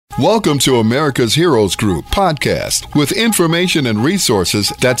Welcome to America's Heroes Group podcast with information and resources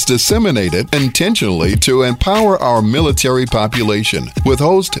that's disseminated intentionally to empower our military population with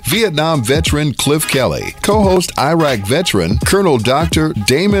host Vietnam veteran Cliff Kelly, co-host Iraq veteran Colonel Dr.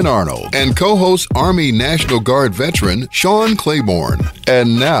 Damon Arnold, and co-host Army National Guard veteran Sean Claiborne.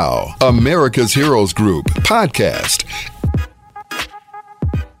 And now, America's Heroes Group podcast.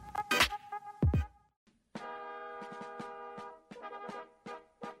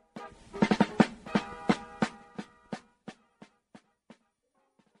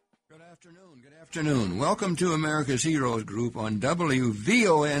 Good afternoon. Welcome to America's Heroes Group on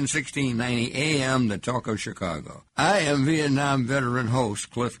WVON 1690 AM, the Talk of Chicago. I am Vietnam veteran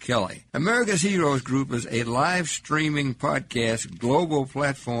host Cliff Kelly. America's Heroes Group is a live streaming podcast, global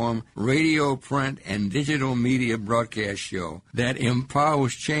platform, radio, print, and digital media broadcast show that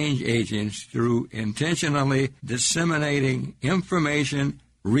empowers change agents through intentionally disseminating information,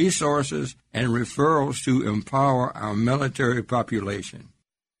 resources, and referrals to empower our military population.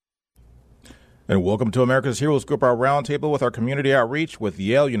 And welcome to America's Heroes Group, our roundtable with our community outreach with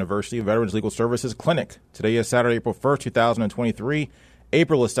Yale University Veterans Legal Services Clinic. Today is Saturday, April 1st, 2023.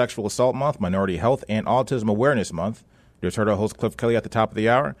 April is Sexual Assault Month, Minority Health, and Autism Awareness Month. You just heard our host, Cliff Kelly, at the top of the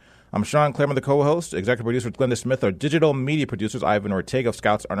hour. I'm Sean Claiborne, the co-host. Executive producers Glenda Smith, our digital media producers, Ivan Ortega of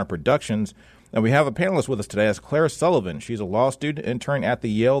Scouts Honor Productions. And we have a panelist with us today. That's Claire Sullivan. She's a law student intern at the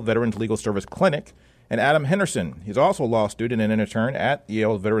Yale Veterans Legal Service Clinic. And Adam Henderson. He's also a law student and an intern at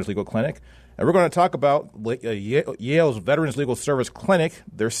Yale Veterans Legal Clinic. And we're going to talk about Yale's Veterans Legal Service Clinic,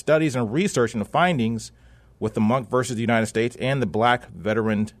 their studies and research and the findings with the Monk versus the United States and the black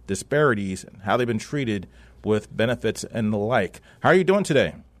veteran disparities and how they've been treated with benefits and the like. How are you doing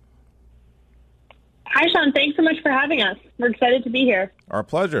today? Hi, Sean. Thanks so much for having us. We're excited to be here. Our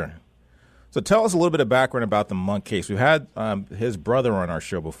pleasure. So tell us a little bit of background about the Monk case. We've had his brother on our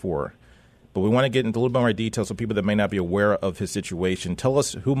show before, but we want to get into a little bit more detail so people that may not be aware of his situation. Tell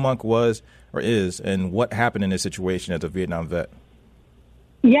us who Monk was or is and what happened in his situation as a Vietnam vet.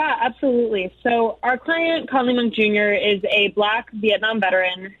 Yeah, absolutely. So our client, Conley Monk Jr., is a black Vietnam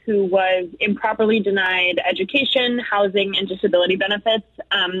veteran who was improperly denied education, housing, and disability benefits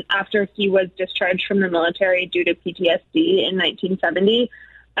after he was discharged from the military due to PTSD in 1970.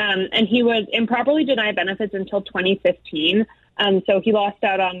 And he was improperly denied benefits until 2015. So he lost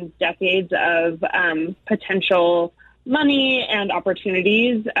out on decades of potential money and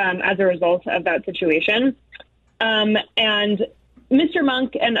opportunities as a result of that situation. And Mr.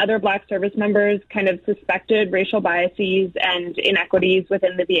 Monk and other black service members kind of suspected racial biases and inequities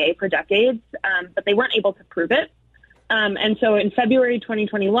within the VA for decades, but they weren't able to prove it. And so in February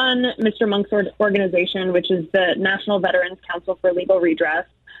 2021, Mr. Monk's organization, which is the National Veterans Council for Legal Redress,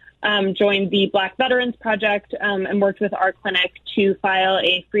 joined the Black Veterans Project and worked with our clinic to file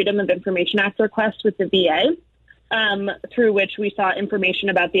a Freedom of Information Act request with the VA, through which we sought information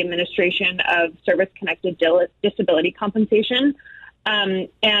about the administration of service-connected disability compensation. And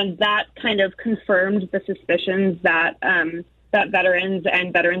that kind of confirmed the suspicions that that veterans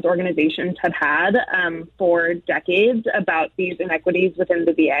and veterans organizations had for decades about these inequities within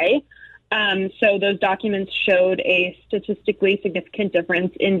the VA. So those documents showed a statistically significant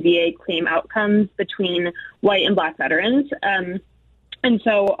difference in VA claim outcomes between white and black veterans. And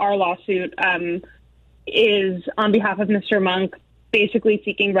so our lawsuit is on behalf of Mr. Monk, basically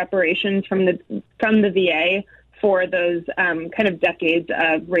seeking reparations from the VA for those kind of decades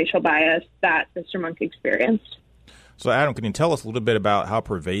of racial bias that Mr. Monk experienced. So, Adam, can you tell us a little bit about how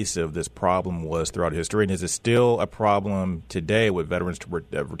pervasive this problem was throughout history? And is it still a problem today with veterans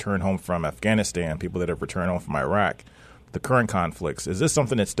that return home from Afghanistan, people that have returned home from Iraq, the current conflicts? Is this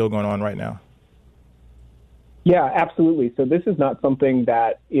something that's still going on right now? Yeah, absolutely. So this is not something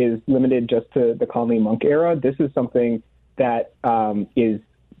that is limited just to the Conley Monk era. This is something that is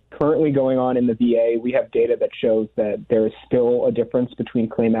currently going on in the VA. We have data that shows that there is still a difference between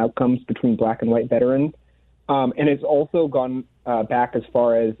claim outcomes between black and white veterans. And it's also gone back as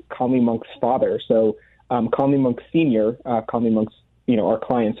far as Conley Monk's father. So Conley Monk Sr., Conley Monk's, our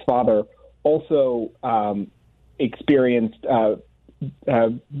client's father, also experienced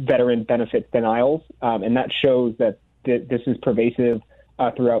veteran benefit denials. And that shows that this is pervasive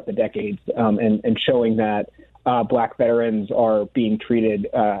throughout the decades and showing that black veterans are being treated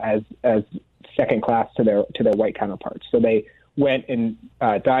as second class to their white counterparts. So they went and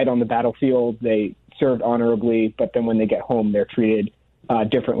died on the battlefield. They served honorably, but then when they get home, they're treated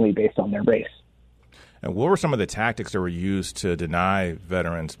differently based on their race. And what were some of the tactics that were used to deny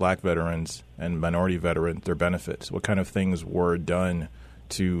veterans, black veterans, and minority veterans their benefits? What kind of things were done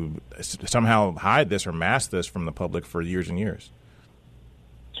to somehow hide this or mask this from the public for years and years?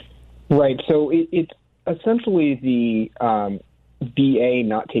 Right. So it's essentially the VA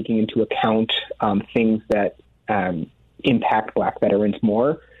not taking into account things that impact Black veterans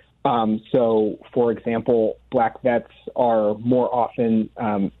more. So, for example, Black vets are more often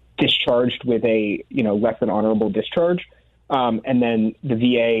discharged with a less than honorable discharge, and then the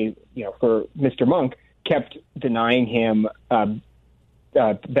VA, for Mr. Monk, kept denying him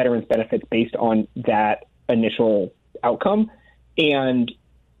veterans benefits based on that initial outcome. And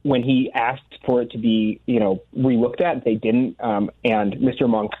when he asked for it to be, relooked at, they didn't. And Mr.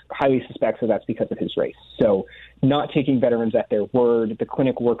 Monk highly suspects that that's because of his race. So not taking veterans at their word. The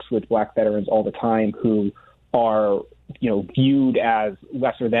clinic works with Black veterans all the time who are, viewed as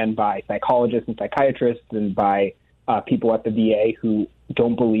lesser than by psychologists and psychiatrists and by people at the VA who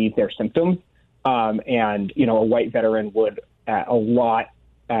don't believe their symptoms. And, a white veteran would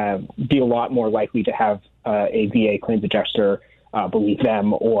be a lot more likely to have a VA claims adjuster believe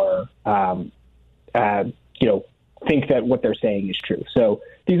them or, think that what they're saying is true. So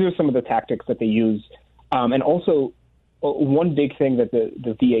these are some of the tactics that they use. And also, one big thing that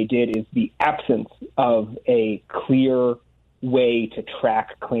the VA did is the absence of a clear way to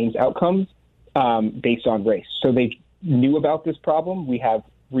track claims outcomes based on race. So they knew about this problem. We have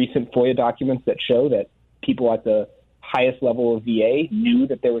recent FOIA documents that show that people at the highest level of VA knew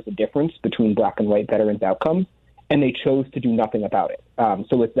that there was a difference between Black and white veterans' outcomes, and they chose to do nothing about it.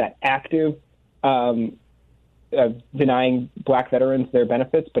 So it's that active denying Black veterans their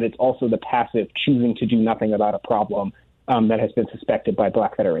benefits, but it's also the passive choosing to do nothing about a problem that has been suspected by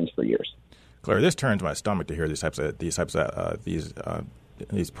Black veterans for years. Claire, this turns my stomach to hear these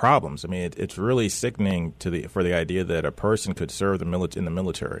problems. I mean, it's really sickening for the idea that a person could serve in the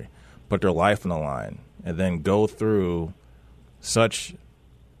military, put their life on the line, and then go through such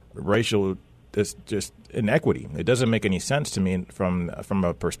racial just inequity. It doesn't make any sense to me from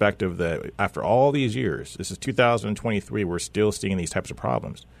a perspective that after all these years, this is 2023, we're still seeing these types of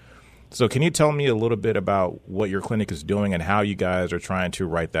problems. So can you tell me a little bit about what your clinic is doing and how you guys are trying to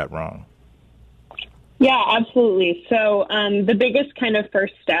right that wrong? Yeah, absolutely. So the biggest kind of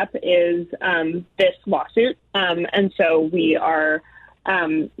first step is this lawsuit. And so we are,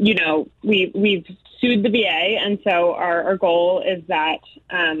 we've sued the VA. And so our goal is that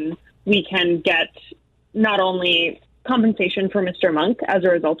we can get not only compensation for Mr. Monk as a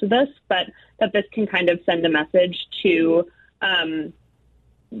result of this, but that this can kind of send a message to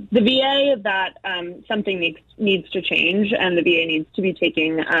the VA that something needs to change, and the VA needs to be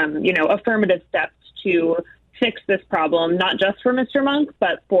taking, affirmative steps to fix this problem, not just for Mr. Monk,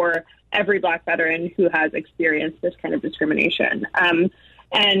 but for every Black veteran who has experienced this kind of discrimination. And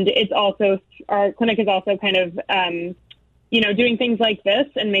it's also, our clinic is also kind of, doing things like this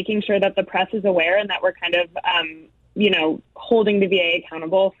and making sure that the press is aware and that we're kind of, holding the VA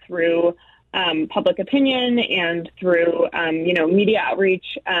accountable through public opinion and through, media outreach,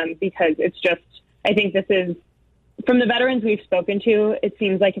 because it's just, I think this is, from the veterans we've spoken to, it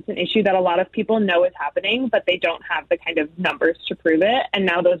seems like it's an issue that a lot of people know is happening, but they don't have the kind of numbers to prove it. And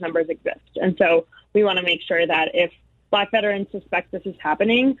now those numbers exist. And so we want to make sure that if Black veterans suspect this is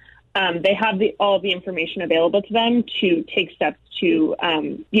happening, they have all of the information available to them to take steps to,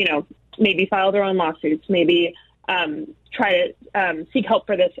 maybe file their own lawsuits, maybe try to seek help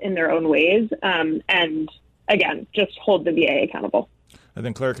for this in their own ways. And again, just hold the VA accountable. And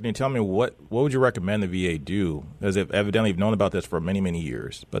then, Claire, can you tell me what would you recommend the VA do? As if evidently you've known about this for many, many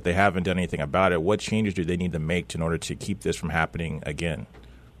years, but they haven't done anything about it. What changes do they need to make in order to keep this from happening again?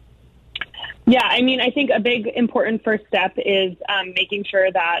 Yeah, I mean, I think a big important first step is making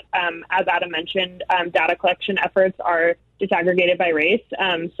sure that, as Adam mentioned, data collection efforts are disaggregated by race.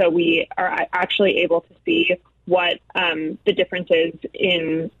 So we are actually able to see what the differences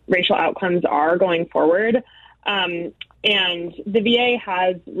in racial outcomes are going forward. And the VA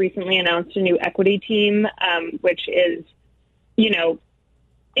has recently announced a new equity team, which is,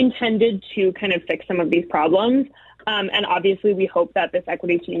 intended to kind of fix some of these problems. And obviously, we hope that this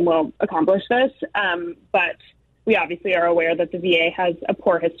equity team will accomplish this. But we obviously are aware that the VA has a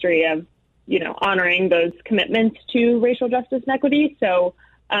poor history of, honoring those commitments to racial justice and equity. So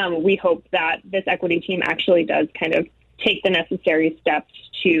we hope that this equity team actually does kind of take the necessary steps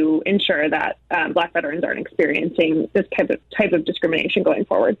to ensure that Black veterans aren't experiencing this type of discrimination going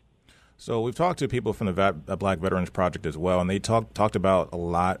forward. So we've talked to people from the Black Veterans Project as well, and they talked about a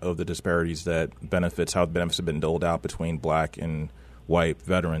lot of the disparities how benefits have been doled out between Black and white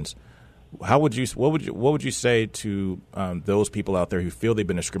veterans. What would you say to those people out there who feel they've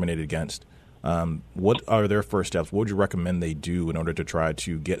been discriminated against? What are their first steps? What would you recommend they do in order to try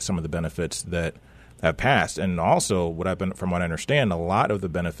to get some of the benefits that have passed. And also, from what I understand, a lot of the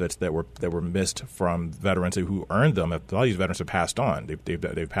benefits that were missed from veterans who earned them, a lot of these veterans have passed on.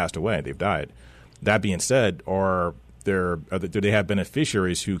 They've passed away. They've died. That being said, do they have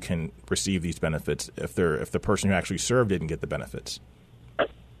beneficiaries who can receive these benefits if the person who actually served didn't get the benefits? And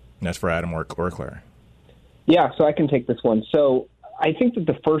that's for Adam or Claire. Yeah, so I can take this one. So I think that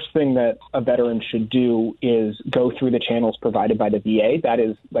the first thing that a veteran should do is go through the channels provided by the VA. That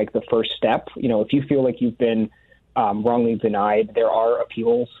is like the first step. If you feel like you've been wrongly denied, there are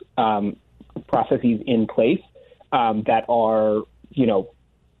appeals processes in place that are,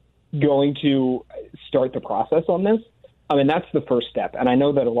 going to start the process on this. And that's the first step. And I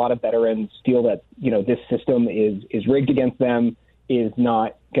know that a lot of veterans feel that, this system is rigged against them, is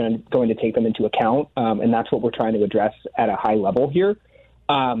not going to take them into account. And that's what we're trying to address at a high level here.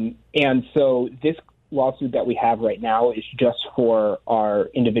 And so this lawsuit that we have right now is just for our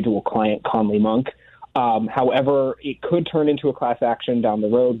individual client, Conley Monk. However, it could turn into a class action down the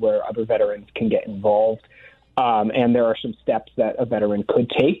road where other veterans can get involved. And there are some steps that a veteran could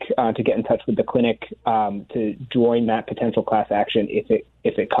take to get in touch with the clinic to join that potential class action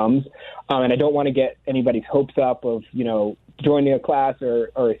if it comes. And I don't want to get anybody's hopes up of, joining a class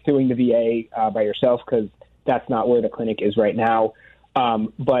or suing the VA by yourself, because that's not where the clinic is right now.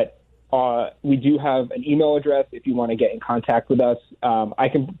 But we do have an email address if you want to get in contact with us. I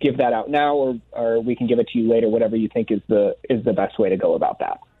can give that out now, or we can give it to you later, whatever you think is the best way to go about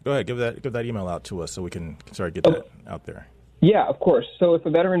that. Go ahead, give that email out to us so we can get that out there. Yeah, of course. So if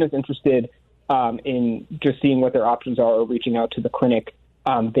a veteran is interested in just seeing what their options are or reaching out to the clinic,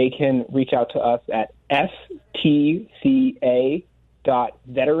 they can reach out to us at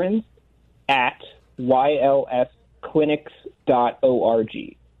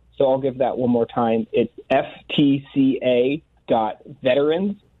ftca.veterans@ylsclinics.org. So I'll give that one more time. It's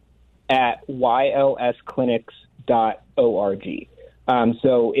ftca.veterans@ylsclinics.org.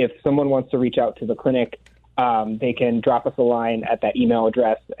 So if someone wants to reach out to the clinic, they can drop us a line at that email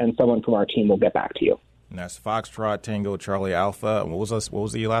address, and someone from our team will get back to you. And that's Foxtrot Tango Charlie Alpha. What was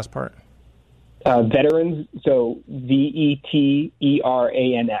the last part? Veterans, so VETERANS.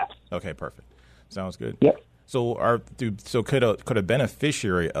 Okay, perfect. Sounds good. Yep. So could a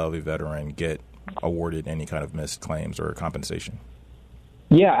beneficiary of a veteran get awarded any kind of missed claims or compensation?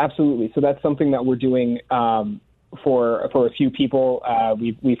 Yeah, absolutely. So that's something that we're doing for a few people.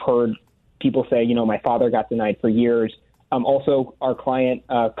 We've heard people say, my father got denied for years. Also, our client,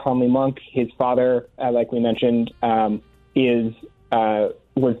 Conley Monk, his father, like we mentioned,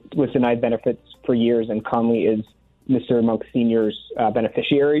 was denied benefits for years, and Conley is Mr. Monk Sr.'s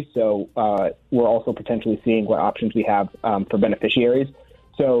beneficiary. So we're also potentially seeing what options we have for beneficiaries.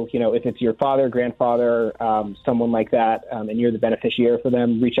 So, if it's your father, grandfather, someone like that, and you're the beneficiary for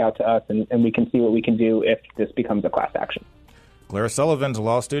them, reach out to us, and we can see what we can do if this becomes a class action. Claire Sullivan's a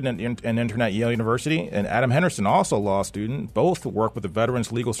law student and intern at Yale University, and Adam Henderson, also a law student. Both work with the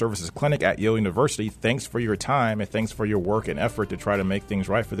Veterans Legal Services Clinic at Yale University. Thanks for your time, and thanks for your work and effort to try to make things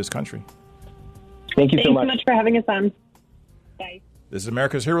right for this country. Thank you so much. Thanks so much for having us on. Bye. This is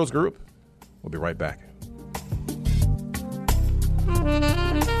America's Heroes Group. We'll be right back.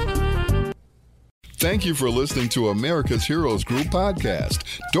 Thank you for listening to America's Heroes Group podcast.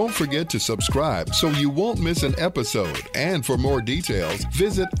 Don't forget to subscribe so you won't miss an episode. And for more details,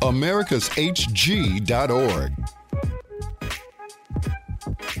 visit americashg.org.